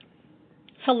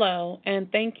Hello,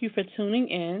 and thank you for tuning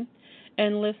in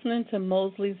and listening to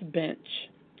Mosley's Bench.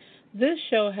 This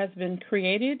show has been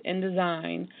created and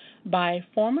designed by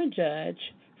former judge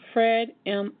Fred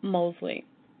M. Mosley.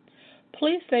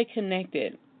 Please stay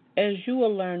connected as you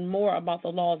will learn more about the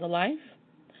laws of life,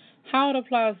 how it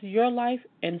applies to your life,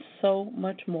 and so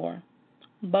much more.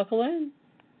 Buckle in.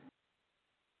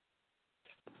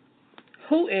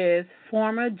 Who is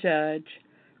former judge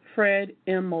Fred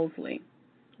M. Mosley?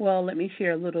 Well, let me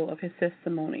share a little of his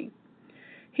testimony.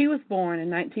 He was born in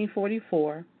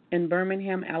 1944 in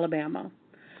Birmingham, Alabama,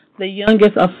 the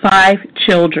youngest of five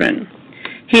children.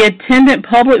 He attended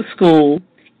public school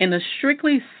in a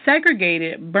strictly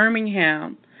segregated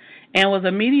Birmingham and was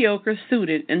a mediocre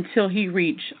student until he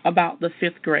reached about the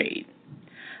fifth grade.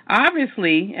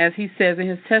 Obviously, as he says in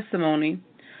his testimony,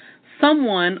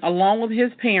 someone, along with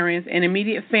his parents and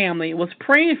immediate family, was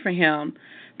praying for him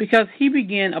because he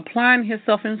began applying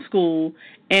himself in school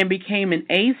and became an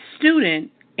A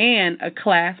student and a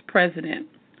class president.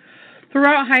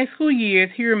 Throughout high school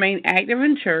years, he remained active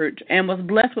in church and was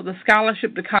blessed with a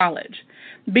scholarship to college,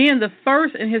 being the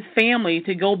first in his family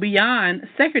to go beyond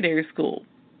secondary school.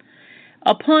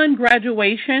 Upon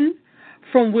graduation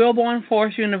from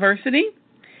Wilberforce University,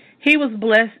 he was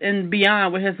blessed and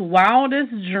beyond with his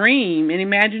wildest dream and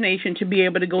imagination to be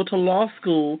able to go to law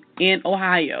school in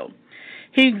Ohio.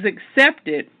 He was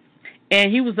accepted,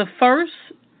 and he was the first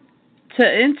to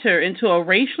enter into a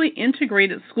racially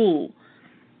integrated school.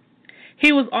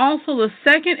 He was also the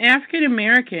second African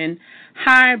American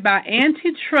hired by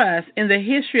antitrust in the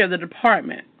history of the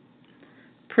department.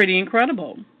 Pretty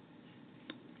incredible.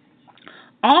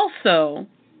 Also,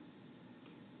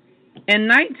 in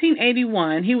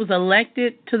 1981, he was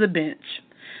elected to the bench,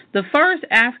 the first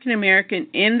African American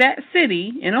in that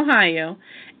city, in Ohio,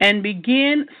 and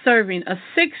began serving a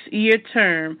 6-year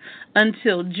term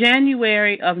until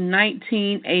January of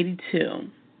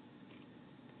 1982.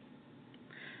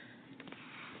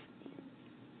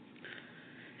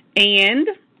 And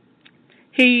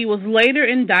he was later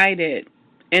indicted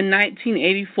in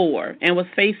 1984 and was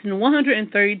facing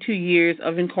 132 years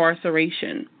of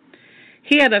incarceration.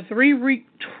 He had a 3-week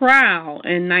trial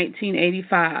in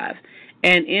 1985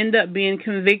 and ended up being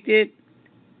convicted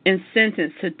and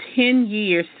sentenced to 10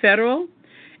 years federal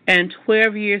and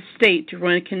 12 years state to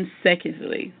run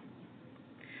consecutively.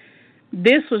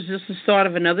 This was just the start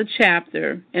of another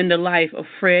chapter in the life of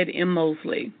Fred M.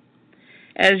 Mosley.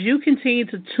 As you continue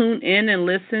to tune in and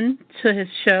listen to his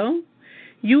show,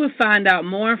 you will find out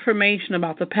more information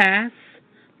about the past,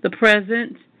 the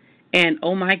present, and,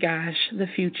 oh my gosh, the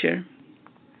future.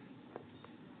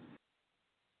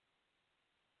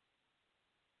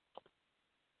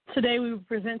 Today we will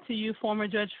present to you former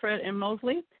Judge Fred M.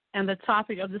 Mosley, and the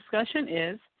topic of discussion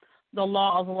is the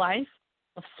law of life,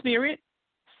 of spirit,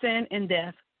 sin, and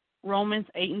death, Romans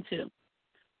 8 and 2.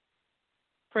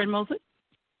 Fred Mosley?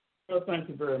 Well, thank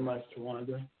you very much,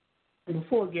 Tawanda. And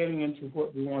before getting into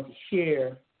what we want to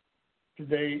share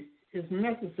today, it's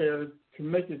necessary to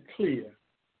make it clear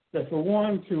that for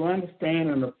one to understand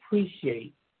and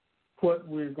appreciate what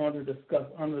we're going to discuss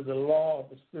under the law of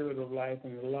the spirit of life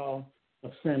and the law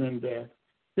of sin and death,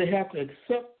 they have to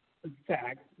accept the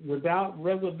fact without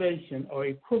reservation or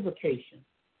equivocation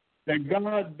that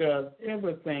God does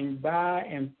everything by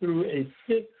and through a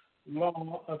fixed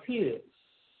law of His.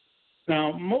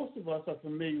 Now, most of us are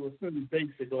familiar with certain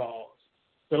basic laws: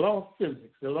 the law of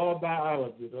physics, the law of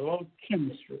biology, the law of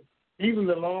chemistry, even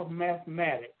the law of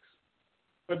mathematics.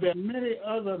 But there are many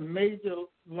other major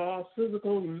laws,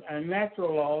 physical and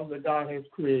natural laws that God has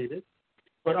created.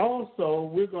 But also,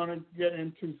 we're going to get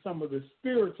into some of the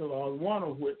spiritual laws, one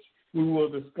of which we will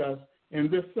discuss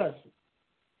in this session.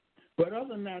 But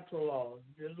other natural laws,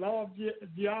 the law of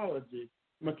geology,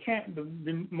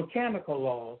 the mechanical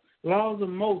laws, laws of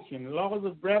motion, laws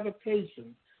of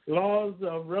gravitation, laws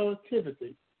of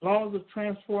relativity, laws of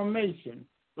transformation,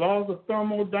 laws of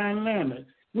thermodynamics.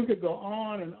 We could go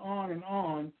on and on and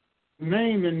on,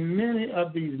 naming many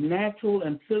of these natural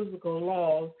and physical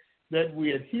laws that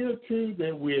we adhere to,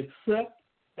 that we accept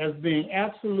as being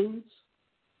absolutes,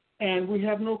 and we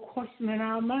have no question in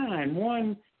our mind.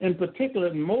 One in particular,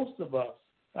 and most of us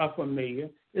are familiar,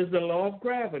 is the law of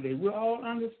gravity. We all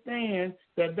understand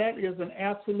that that is an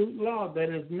absolute law, that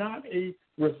is not a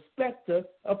respecter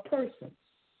of persons.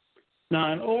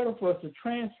 Now, in order for us to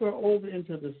transfer over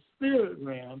into the spirit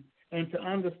realm and to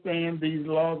understand these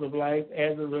laws of life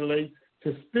as it relates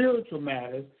to spiritual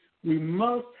matters, we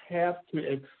must have to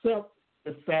accept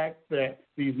the fact that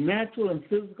these natural and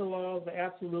physical laws are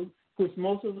absolute, which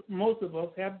most of us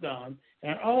have done,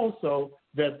 and also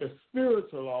that the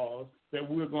spiritual laws that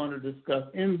we're going to discuss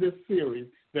in this series,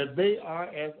 that they are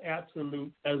as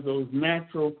absolute as those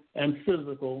natural and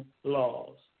physical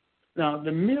laws. Now,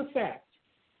 the mere fact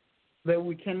that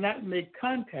we cannot make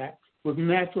contact with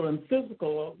natural and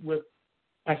physical, with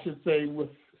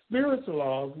spiritual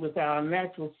laws, with our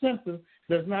natural senses,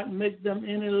 does not make them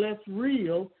any less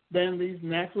real than these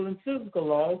natural and physical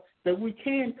laws that we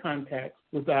can contact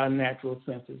with our natural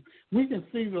senses. We can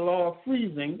see the law of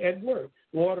freezing at work.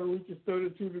 Water reaches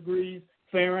 32 degrees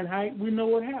Fahrenheit. We know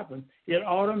what happens. It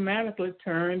automatically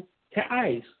turns to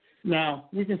ice. Now,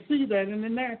 we can see that in the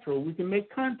natural. We can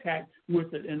make contact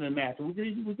with it in the natural.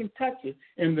 We can touch it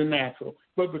in the natural.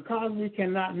 But because we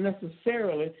cannot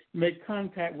necessarily make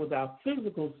contact with our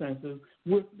physical senses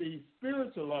with the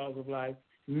spiritual laws of life,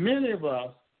 many of us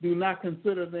do not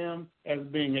consider them as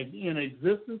being in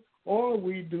existence, or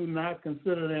we do not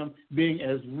consider them being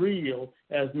as real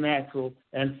as natural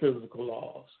and physical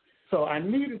laws. So I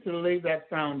needed to lay that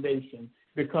foundation,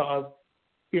 because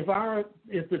if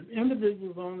the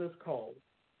individuals on this call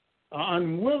are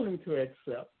unwilling to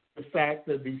accept the fact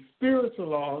that the spiritual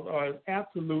laws are as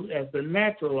absolute as the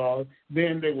natural laws,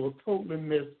 then they will totally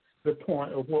miss the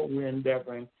point of what we're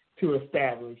endeavoring to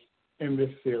establish in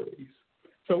this series.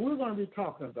 So we're going to be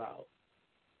talking about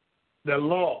the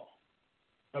law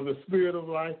of the Spirit of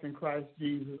life in Christ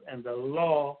Jesus and the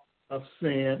law of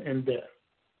sin and death.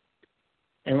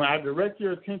 And I direct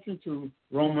your attention to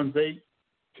Romans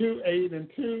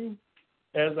 8:2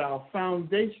 as our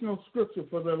foundational scripture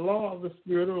for the law of the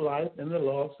Spirit of life and the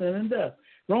law of sin and death.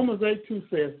 Romans 8:2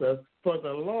 says thus, for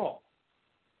the law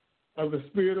of the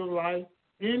Spirit of life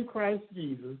in Christ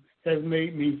Jesus has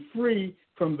made me free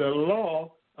from the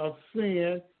law of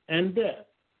sin and death.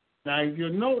 Now, if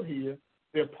you'll note here,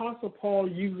 the Apostle Paul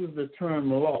uses the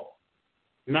term law,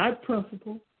 not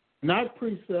principle, not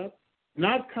precept,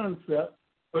 not concept,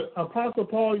 but Apostle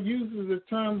Paul uses the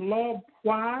term law.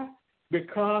 Why?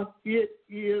 Because it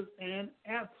is an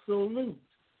absolute.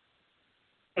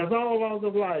 As all laws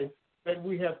of life that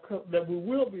we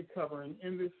will be covering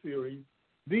in this series,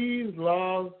 these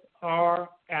laws are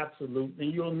absolute.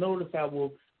 And you'll notice I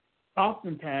will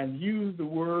oftentimes use the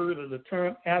word or the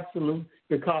term absolute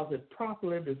because it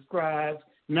properly describes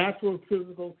natural,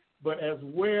 physical, but as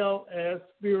well as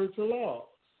spiritual laws.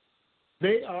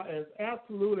 They are as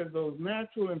absolute as those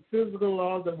natural and physical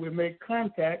laws that we make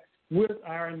contact with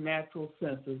our natural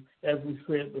senses, as we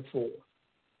said before.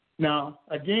 Now,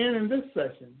 again, in this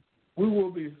session, we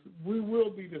will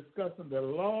be discussing the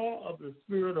law of the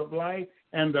Spirit of life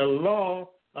and the law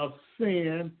of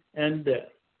sin and death,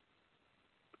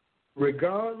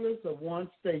 regardless of one's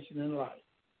station in life.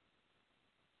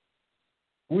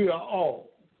 We are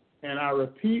all, and I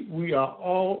repeat, we are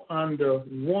all under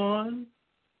one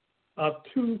of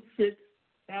two fixed,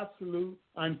 absolute,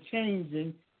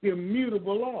 unchanging,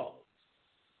 immutable laws.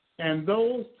 And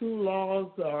those two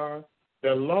laws are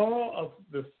the law of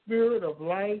the Spirit of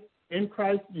life in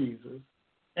Christ Jesus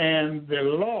and the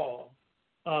law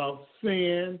of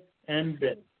sin and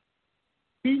death.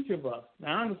 Each of us,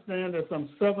 now I understand there's some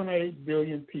 7 or 8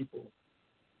 billion people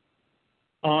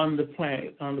on the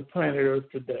planet Earth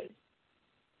today.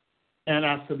 And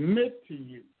I submit to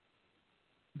you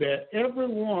that every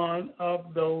one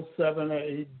of those 7 or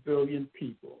 8 billion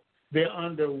people, they're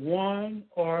under one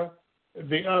or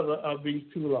the other of these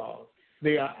two laws.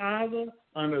 They are either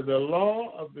under the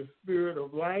law of the Spirit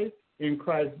of life in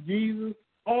Christ Jesus,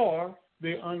 or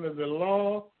they're under the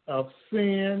law of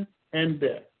sin and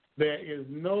death. There is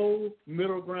no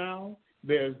middle ground.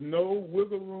 There's no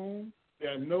wiggle room.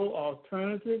 There are no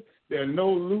alternatives. There are no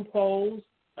loopholes.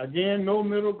 Again, no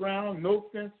middle ground, no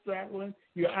fence straddling.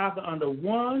 You're either under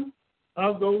one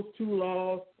of those two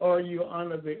laws or you're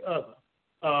under the other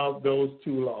of those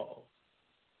two laws.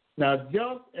 Now,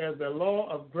 just as the law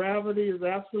of gravity is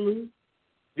absolute,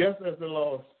 just as the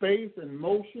law of space and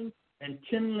motion and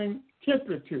kindling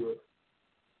temperature,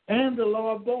 and the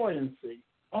law of buoyancy,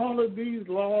 all of these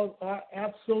laws are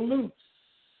absolutes.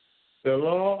 The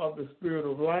law of the Spirit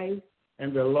of life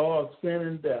and the law of sin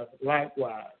and death,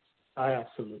 likewise, are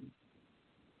absolute.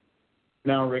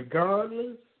 Now,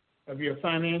 regardless of your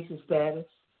financial status,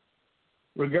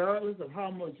 regardless of how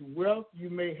much wealth you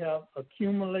may have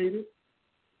accumulated,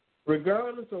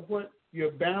 regardless of what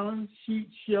your balance sheet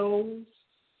shows,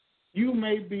 you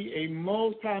may be a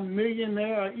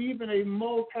multi-millionaire or even a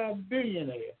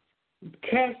multi-billionaire.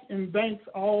 Cash in banks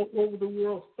all over the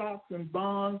world, stocks and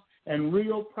bonds and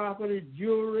real property,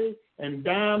 jewelry and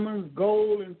diamonds,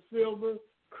 gold and silver,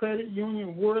 credit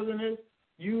union worthiness.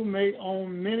 You may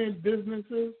own many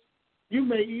businesses. You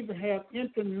may even have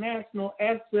international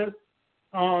assets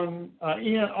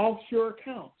in offshore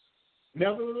accounts.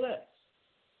 Nevertheless,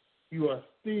 you are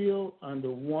still under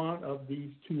one of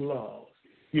these two laws.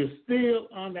 You're still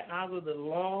under either the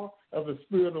law of the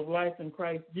Spirit of life in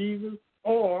Christ Jesus,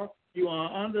 or you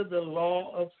are under the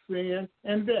law of sin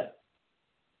and death.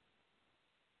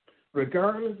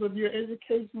 Regardless of your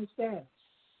educational status,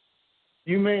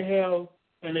 you may have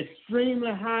an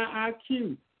extremely high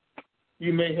IQ.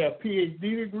 You may have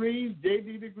PhD degrees,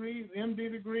 JD degrees,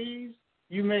 MD degrees.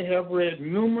 You may have read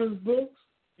numerous books.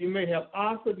 You may have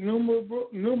authored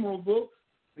numerous books.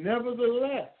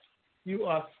 Nevertheless, you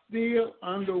are still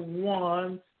under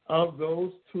one of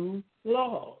those two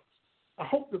laws. I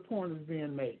hope the point is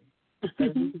being made as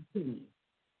we continue,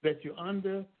 that you're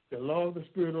under the law of the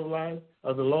Spirit of life,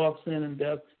 or the law of sin and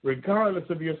death, regardless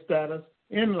of your status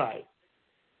in life.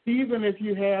 Even if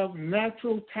you have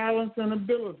natural talents and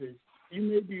abilities, you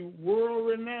may be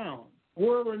world-renowned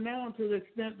to the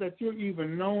extent that you're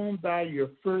even known by your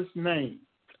first name.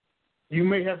 You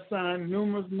may have signed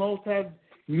numerous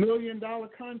multi-million-dollar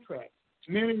contracts,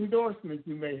 many endorsements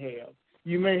you may have.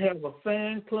 You may have a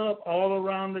fan club all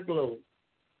around the globe,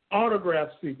 autograph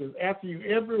seekers after you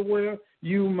everywhere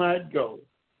you might go.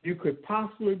 You could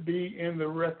possibly be in the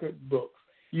record books.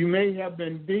 You may have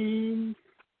been deemed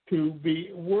to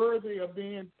be worthy of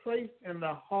being placed in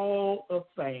the Hall of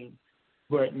Fame,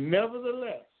 but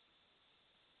nevertheless,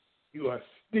 you are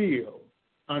still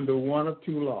under one of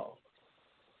two laws.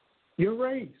 Your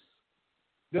race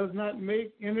does not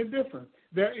make any difference.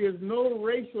 There is no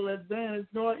racial advantage,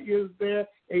 nor is there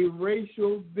a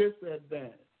racial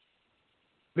disadvantage.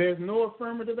 There's no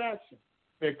affirmative action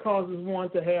that causes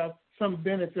one to have some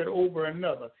benefit over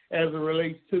another as it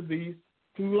relates to these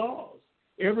two laws.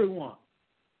 Everyone,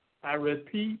 I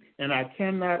repeat, and I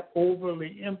cannot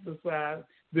overly emphasize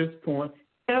this point,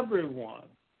 everyone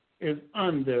is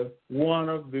under one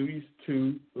of these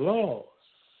two laws.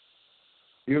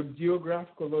 Your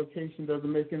geographical location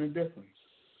doesn't make any difference.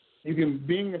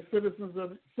 Being a citizen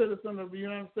of the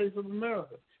United States of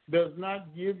America does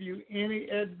not give you any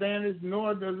advantage,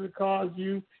 nor does it cause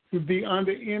you to be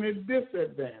under any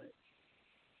disadvantage.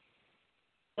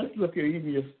 Let's look at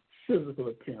even your physical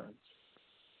appearance.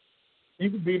 You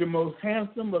could be the most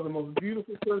handsome or the most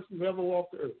beautiful person who ever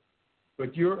walked the earth,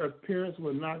 but your appearance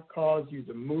will not cause you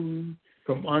to move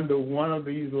from under one of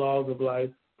these laws of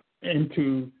life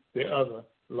into the other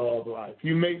law of life.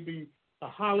 You may be a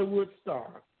Hollywood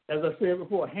star, as I said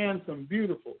before, handsome,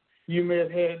 beautiful. You may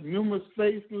have had numerous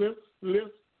facelifts,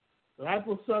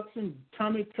 liposuction,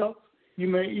 tummy tucks. You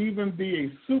may even be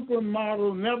a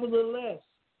supermodel. Nevertheless,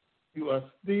 you are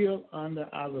still under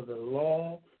either the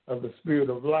law of the Spirit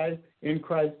of life in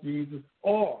Christ Jesus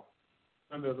or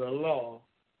under the law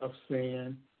of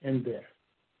sin and death.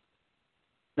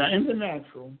 Now, in the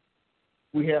natural,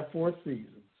 we have 4 seasons: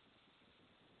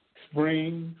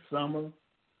 spring, summer,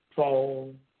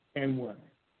 fall, and winter.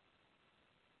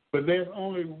 But there's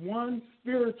only one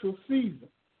spiritual season.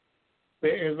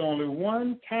 There is only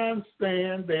one time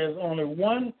span. There's only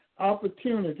one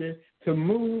opportunity to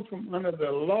move from under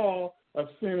the law of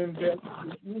sin and death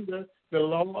to under the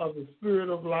law of the Spirit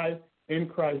of life in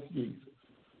Christ Jesus.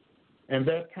 And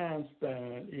that time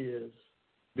span is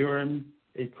during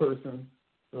a person's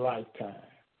lifetime.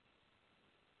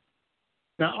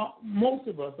 Now, most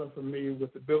of us are familiar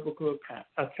with the biblical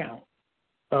account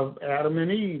of Adam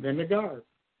and Eve in the garden.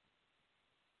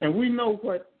 And we know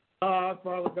what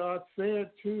Father God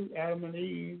said to Adam and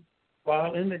Eve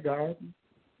while in the garden.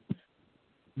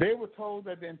 They were told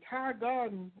that the entire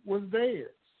garden was theirs,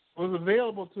 was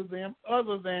available to them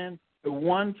other than the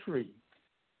one tree,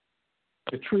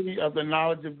 the tree of the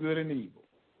knowledge of good and evil,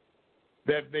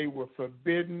 that they were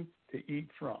forbidden to eat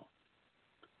from.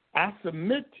 I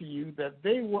submit to you that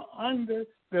they were under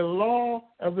the law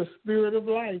of the Spirit of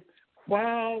life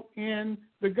while in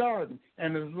the garden.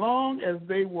 And as long as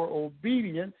they were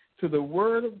obedient to the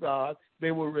Word of God,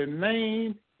 they will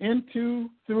remain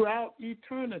throughout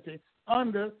eternity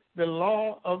under the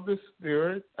law of the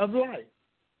Spirit of life.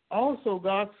 Also,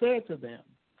 God said to them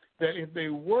that if they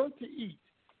were to eat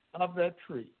of that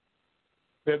tree,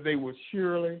 that they would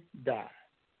surely die.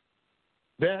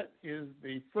 That is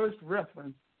the first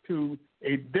reference to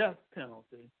a death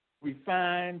penalty we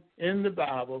find in the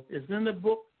Bible. It's in the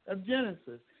book of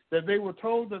Genesis, that they were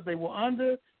told that they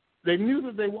knew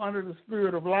that they were under the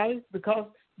Spirit of life because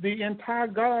the entire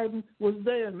garden was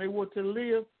there and they were to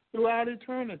live throughout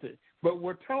eternity, but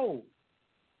were told,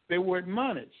 they were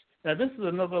admonished. Now, this is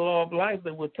another law of life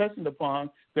that we're touching upon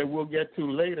that we'll get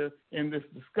to later in this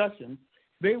discussion.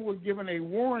 They were given a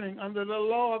warning under the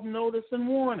law of notice and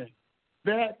warning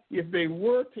that if they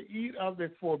were to eat of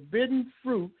the forbidden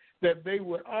fruit, that they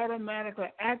would automatically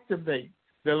activate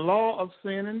the law of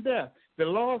sin and death, the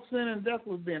law of sin and death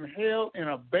was being held in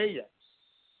abeyance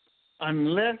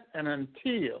unless and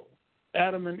until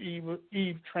Adam and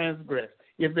Eve transgressed.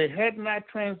 If they had not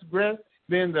transgressed,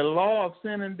 then the law of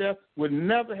sin and death would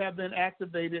never have been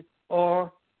activated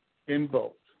or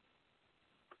invoked.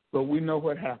 But we know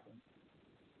what happened.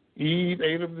 Eve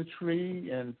ate of the tree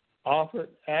and offered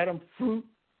Adam fruit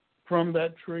from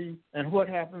that tree. And what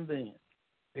happened then?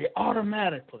 They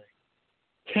automatically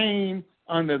came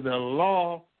under the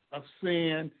law of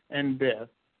sin and death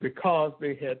because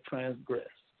they had transgressed.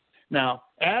 Now,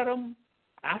 Adam,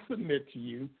 I submit to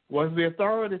you, was the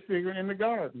authority figure in the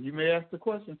garden. You may ask the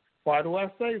question, why do I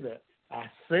say that? I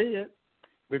say it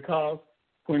because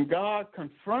when God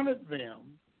confronted them,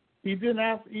 he didn't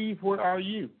ask Eve, where are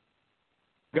you?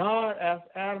 God asked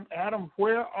Adam, Adam,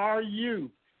 where are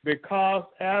you? Because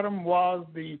Adam was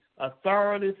the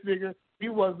authority figure. He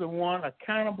was the one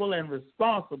accountable and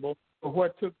responsible for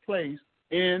what took place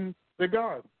in the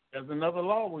garden. There's another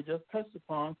law we just touched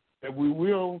upon that we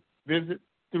will visit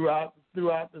throughout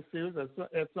the series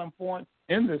at some point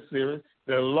in this series,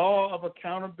 the law of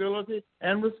accountability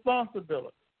and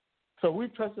responsibility. So we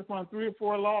touched upon 3 or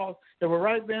 4 laws that were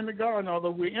right there in the garden,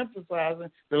 although we're emphasizing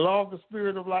the law of the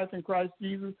Spirit of life in Christ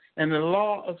Jesus and the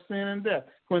law of sin and death.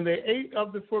 When they ate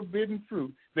of the forbidden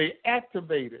fruit, they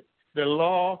activated the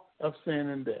law of sin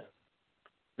and death.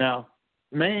 Now,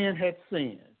 man had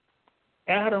sinned.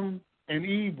 Adam and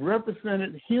Eve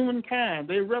represented humankind.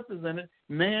 They represented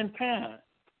mankind.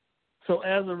 So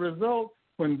as a result,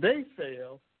 when they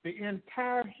fell, the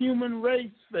entire human race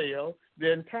fell.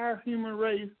 The entire human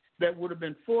race that would have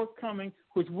been forthcoming,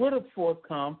 which would have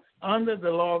forthcome under the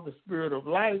law of the Spirit of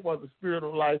life or the Spirit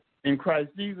of life in Christ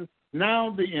Jesus.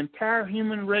 Now the entire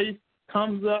human race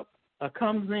comes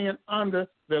in under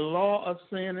the law of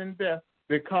sin and death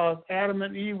because Adam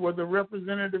and Eve were the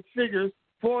representative figures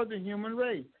for the human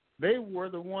race. They were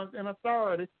the ones in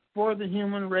authority for the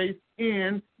human race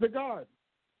in the garden.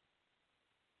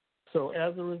 So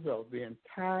as a result, the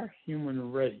entire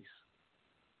human race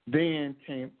then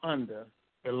came under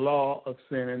the law of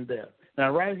sin and death.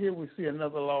 Now, right here we see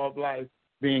another law of life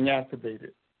being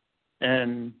activated.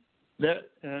 And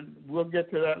we'll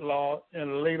get to that law at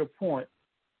a later point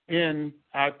in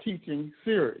our teaching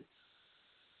series.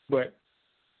 But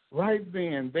right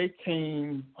then, they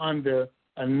came under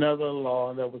another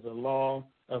law that was a law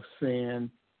of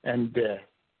sin and death.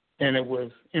 And it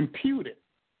was imputed.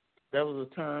 That was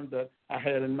a term that I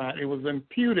had in mind. It was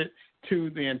imputed to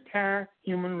the entire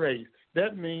human race.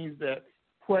 That means that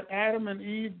what Adam and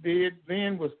Eve did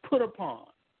then was put upon,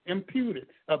 imputed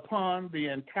upon the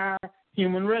entire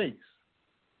human race.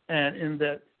 And in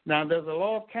that, now there's a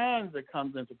law of kinds that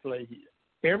comes into play here.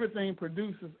 Everything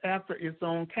produces after its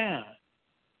own kind.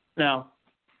 Now,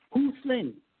 who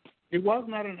sinned? It was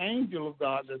not an angel of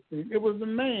God that sinned. It was a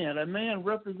man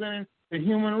representing the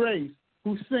human race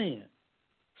who sinned.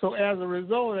 So as a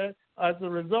result of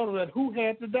that, who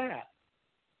had to die?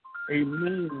 A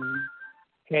man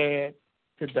had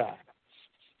to die.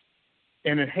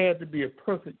 And it had to be a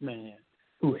perfect man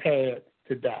who had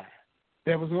to die.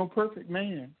 There was no perfect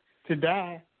man to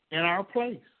die in our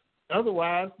place.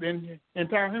 Otherwise, then the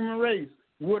entire human race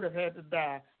would have had to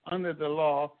die under the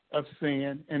law of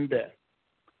sin and death.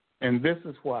 And this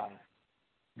is why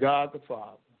God the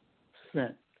Father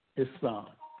sent his Son.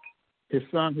 His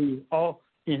Son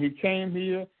and he came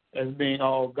here as being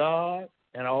all God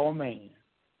and all man.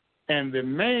 And the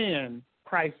man,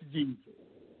 Christ Jesus,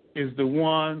 is the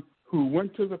one who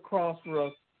went to the cross for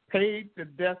us, paid the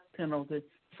death penalty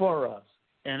for us.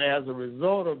 And as a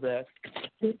result of that,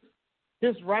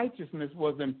 his righteousness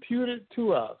was imputed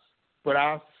to us, but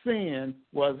our sin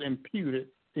was imputed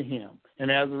to him.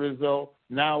 And as a result,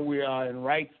 now we are in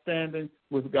right standing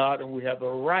with God, and we have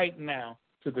a right now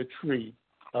to the tree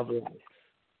of life.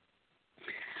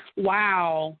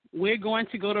 Wow. We're going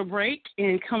to go to break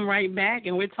and come right back,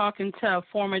 and we're talking to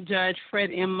former Judge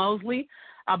Fred M. Mosely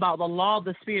about the law of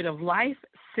the Spirit of life,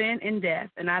 sin, and death.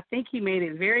 And I think he made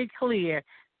it very clear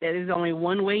that there's only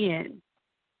one way in.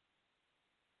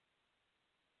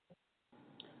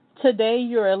 Today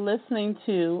you are listening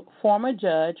to former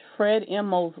Judge Fred M.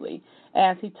 Mosely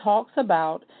as he talks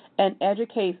about and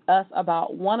educates us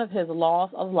about one of his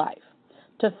laws of life.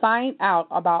 To find out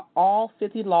about all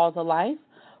 50 laws of life,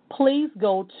 please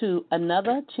go to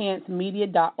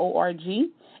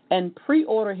anotherchancemedia.org and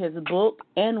pre-order his book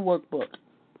and workbook.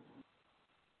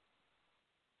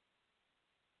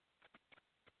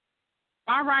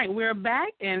 All right, we're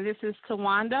back, and this is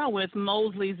Tawanda with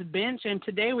Mosley's Bench, and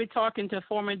today we're talking to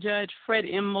former Judge Fred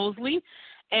M. Mosely,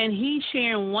 and he's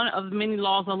sharing one of many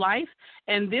laws of life,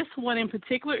 and this one in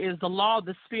particular is the law of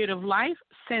the Spirit of life,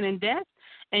 sin, and death,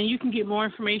 And you can get more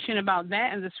information about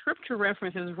that, and the scripture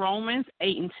reference is Romans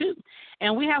 8:2.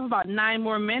 And we have about 9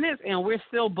 more minutes, and we're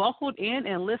still buckled in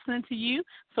and listening to you.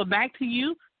 So back to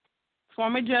you,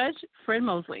 former Judge Fred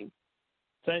Mosely.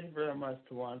 Thank you very much,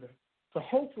 Tawanda. So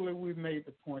hopefully we've made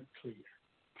the point clear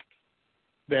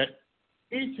that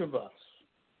each of us,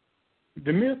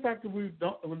 the mere fact that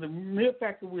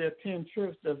we attend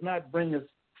church does not bring us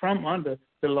from under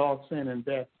the law of sin and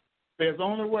death. There's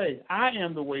only way. I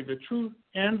am the way, the truth,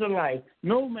 and the life.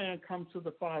 No man comes to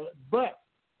the Father but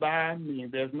by me.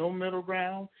 There's no middle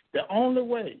ground. The only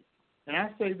way, and I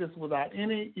say this without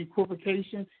any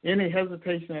equivocation, any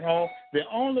hesitation at all, the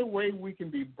only way we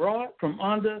can be brought from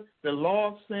under the law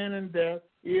of sin and death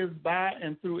is by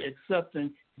and through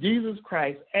accepting Jesus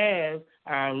Christ as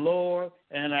our Lord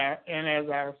and as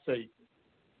our Savior.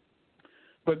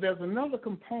 But there's another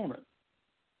component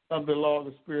of the law of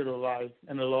the spirit of life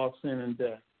and the law of sin and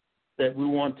death that we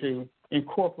want to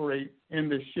incorporate in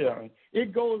this sharing.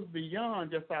 It goes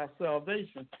beyond just our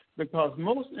salvation, because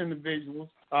most individuals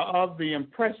are of the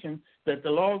impression that the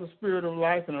law of the spirit of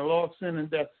life and the law of sin and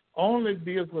death only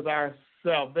deals with our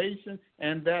salvation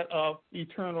and that of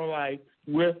eternal life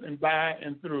with and by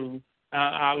and through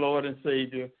our Lord and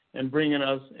Savior, and bringing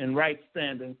us in right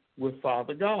standing with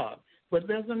Father God. But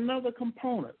there's another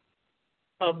component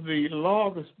of the law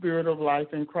of the spirit of life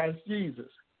in Christ Jesus.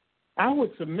 I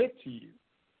would submit to you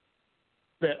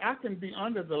that I can be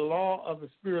under the law of the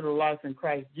spirit of life in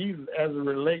Christ Jesus as it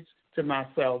relates to my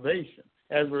salvation,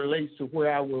 as it relates to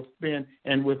where I will spend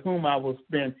and with whom I will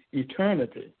spend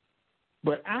eternity.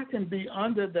 But I can be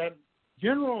under that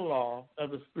general law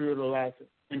of the spirit of life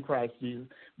in Christ Jesus,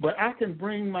 but I can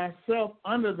bring myself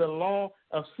under the law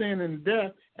of sin and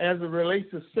death as it relates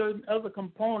to certain other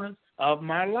components of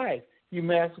my life. You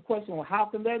may ask the question, well, how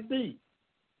can that be?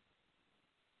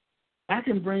 I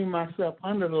can bring myself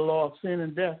under the law of sin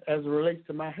and death as it relates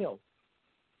to my health.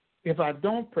 If I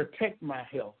don't protect my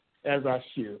health as I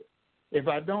should, if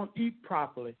I don't eat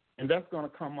properly, and that's going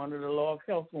to come under the law of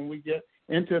health when we get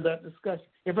into that discussion.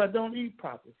 If I don't eat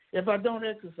properly, if I don't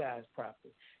exercise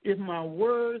properly, if my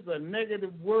words are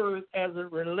negative words as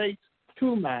it relates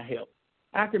to my health,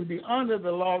 I can be under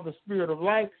the law of the spirit of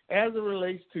life as it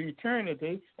relates to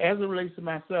eternity, as it relates to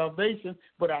my salvation,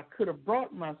 but I could have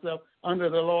brought myself under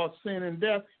the law of sin and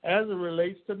death as it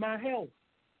relates to my health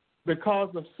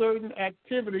because of certain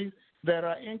activities that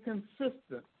are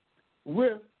inconsistent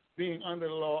with being under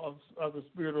the law of the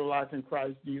spirit of life in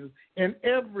Christ Jesus in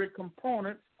every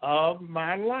component of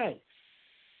my life.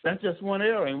 That's just one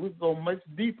area, and we go much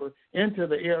deeper into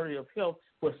the area of health,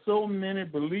 where so many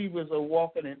believers are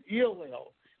walking in ill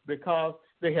health because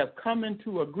they have come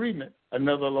into agreement.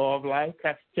 Another law of life,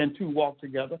 can two walk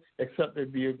together except they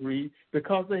be agreed,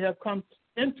 because they have come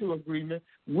into agreement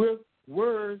with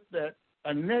words that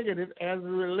are negative as it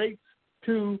relates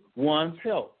to one's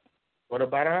health. What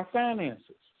about our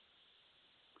finances?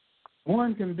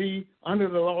 One can be under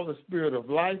the law of the spirit of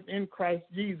life in Christ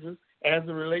Jesus as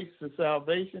it relates to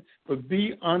salvation, but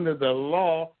be under the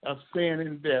law of sin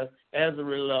and death as it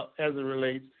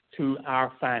relates to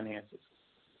our finances.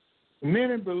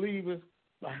 Many believers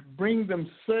bring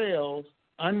themselves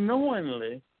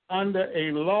unknowingly under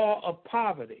a law of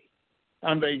poverty,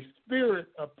 under a spirit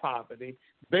of poverty,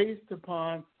 based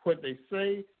upon what they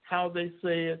say, how they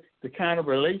say it, the kind of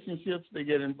relationships they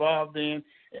get involved in.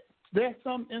 There are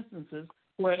some instances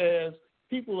whereas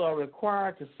people are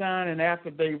required to sign an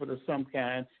affidavit of some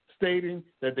kind stating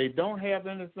that they don't have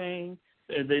anything,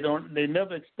 they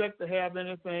never expect to have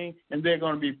anything, and they're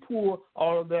going to be poor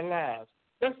all of their lives.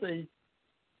 That's a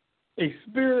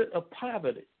spirit of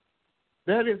poverty.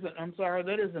 That is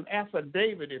an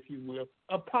affidavit, if you will,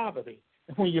 of poverty.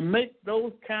 And when you make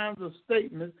those kinds of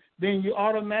statements, then you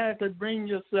automatically bring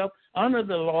yourself under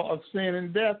the law of sin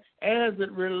and death as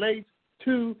it relates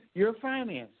to your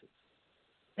finances.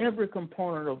 Every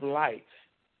component of life,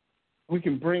 we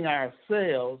can bring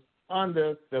ourselves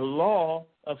under the law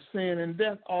of sin and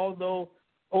death, although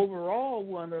overall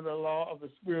we're under the law of the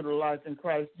spirit of life in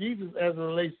Christ Jesus as it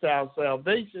relates to our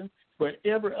salvation, but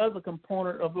every other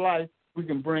component of life, we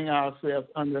can bring ourselves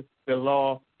under the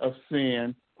law of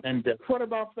sin and death. What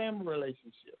about family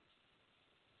relationships?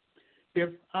 If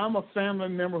I'm a family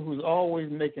member who's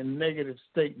always making negative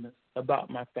statements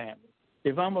about my family,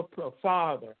 if I'm a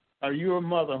father or you're a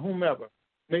mother, whomever,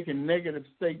 making negative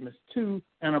statements to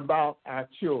and about our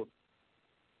children,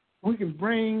 we can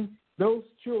bring those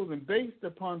children, based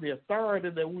upon the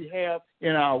authority that we have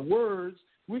in our words,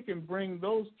 we can bring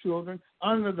those children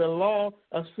under the law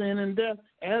of sin and death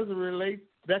as it relates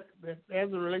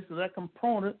to that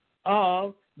component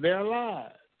of their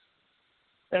lives,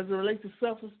 as it relates to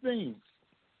self-esteem.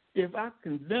 if I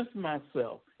convince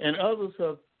myself and others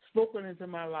have spoken into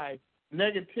my life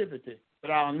negativity,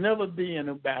 that I'll never be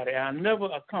anybody, I'll never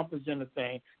accomplish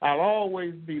anything, I'll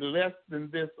always be less than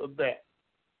this or that,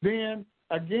 then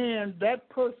again, that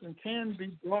person can be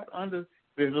brought under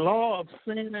the law of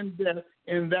sin and death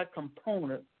in that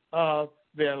component of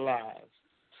their lives.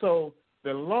 So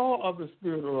the law of the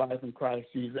Spirit of life in Christ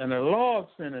Jesus and the law of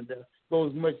sin and death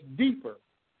goes much deeper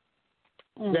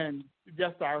than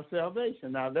just our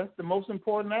salvation. Now, that's the most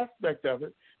important aspect of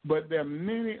it, but there are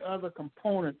many other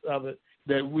components of it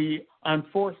that we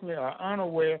unfortunately are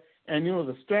unaware. And,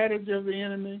 the strategy of the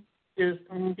enemy is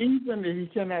even if he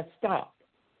cannot stop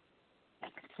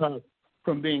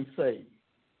from being saved,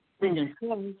 he can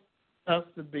cause us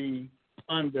to be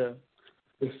under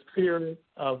the spirit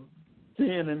of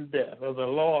sin and death, or the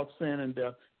law of sin and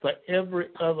death, for every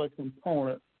other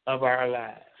component of our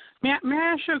lives. May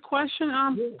I ask you a question,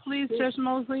 please, Judge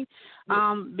Mosely?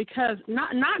 Because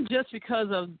not just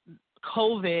because of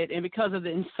COVID and because of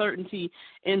the uncertainty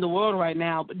in the world right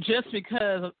now, but just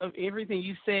because of everything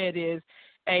you said is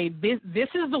this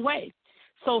is the way.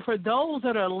 So for those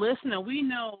that are listening, we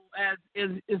know as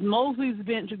Mosley's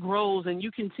bench grows and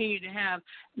you continue to have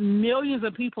millions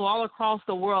of people all across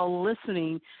the world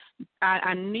listening,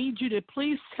 I need you to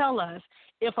please tell us,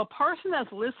 if a person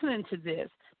that's listening to this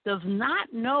does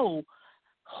not know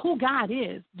who God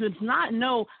is, does not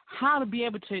know how to be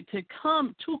able to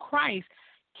come to Christ,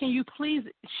 can you please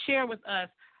share with us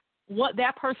what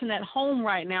that person at home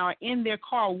right now or in their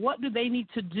car, what do they need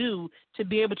to do to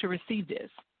be able to receive this?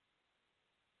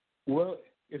 Well,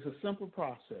 it's a simple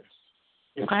process.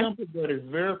 It's okay. simple, but it's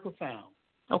very profound.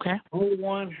 Okay. All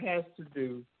one has to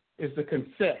do is to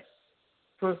confess,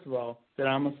 first of all, that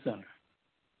I'm a sinner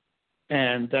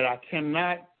and that I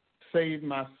cannot save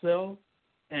myself.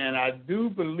 And I do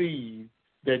believe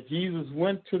that Jesus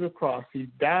went to the cross. He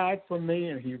died for me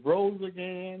and he rose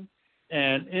again.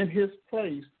 And in his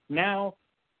place, now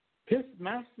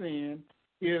my sin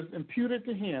is imputed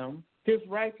to him. His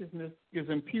righteousness is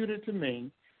imputed to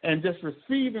me. And just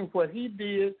receiving what he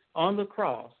did on the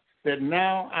cross, that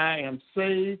now I am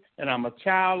saved and I'm a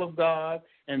child of God,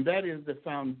 and that is the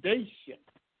foundation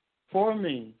for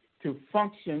me to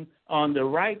function on the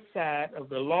right side of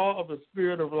the law of the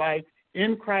Spirit of life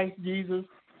in Christ Jesus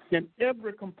in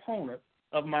every component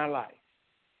of my life.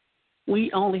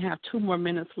 We only have 2 more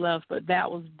minutes left, but that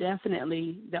was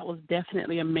definitely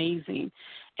amazing.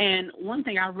 And one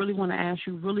thing I really want to ask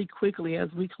you really quickly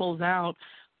as we close out,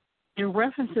 in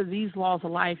reference to these laws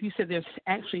of life, you said there's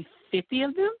actually 50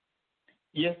 of them?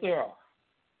 Yes, there are.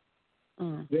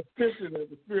 There's 50 that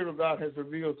the Spirit of God has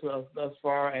revealed to us thus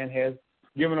far and has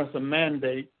given us a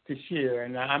mandate to share.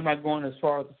 And I'm not going as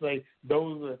far as to say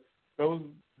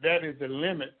that is the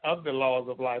limit of the laws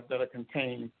of life that are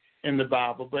contained in the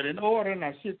Bible. But in order, and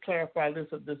I should clarify this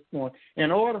at this point,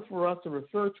 in order for us to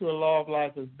refer to a law of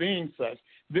life as being such,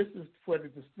 this is what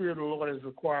the Spirit of the Lord has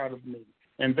required of me.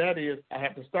 And that is, I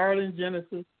have to start in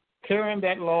Genesis, carrying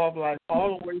that law of life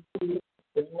all the way through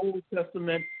the Old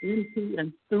Testament into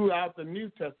and throughout the New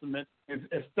Testament, and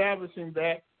establishing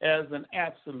that as an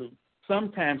absolute.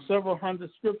 Sometimes several hundred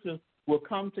scriptures will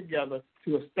come together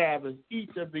to establish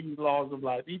each of these laws of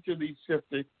life, each of these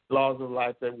 50 laws of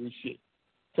life that we share.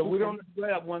 So we don't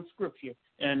grab one scripture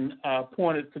and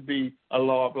point it to be a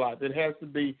law of life. It has to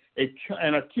be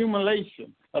an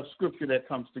accumulation of scripture that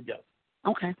comes together.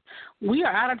 Okay. We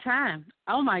are out of time.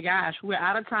 Oh, my gosh, we're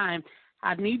out of time.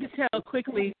 I need to tell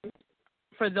quickly,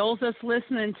 for those that's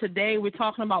listening today, we're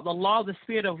talking about the law of the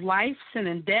Spirit of life, sin,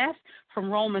 and death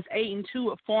from Romans 8:2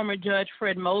 with former Judge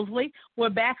Fred Mosely. We're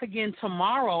back again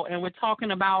tomorrow, and we're talking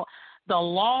about the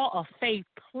law of faith.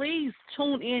 Please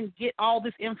tune in, get all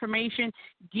this information,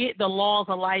 get the laws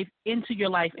of life into your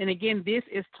life. And, again, this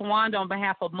is Tawanda on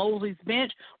behalf of Mosley's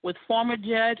Bench with former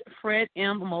Judge Fred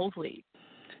M. Mosely.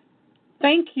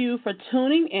 Thank you for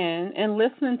tuning in and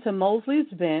listening to Mosley's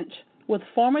Bench with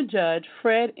former Judge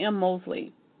Fred M.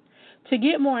 Mosely. To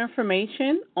get more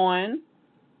information on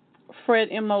Fred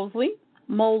M. Mosely,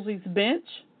 Mosley's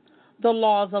Bench, the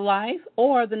Laws of Life,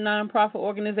 or the nonprofit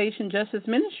organization Justice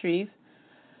Ministries,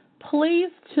 please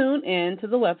tune in to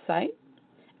the website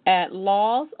at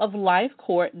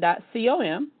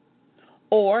lawsoflifecourt.com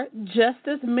or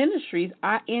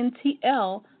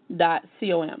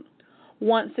justiceministriesintl.com.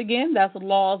 Once again, that's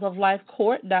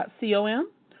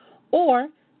lawsoflifecourt.com or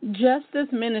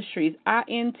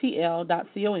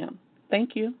justiceministriesintl.com.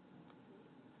 Thank you.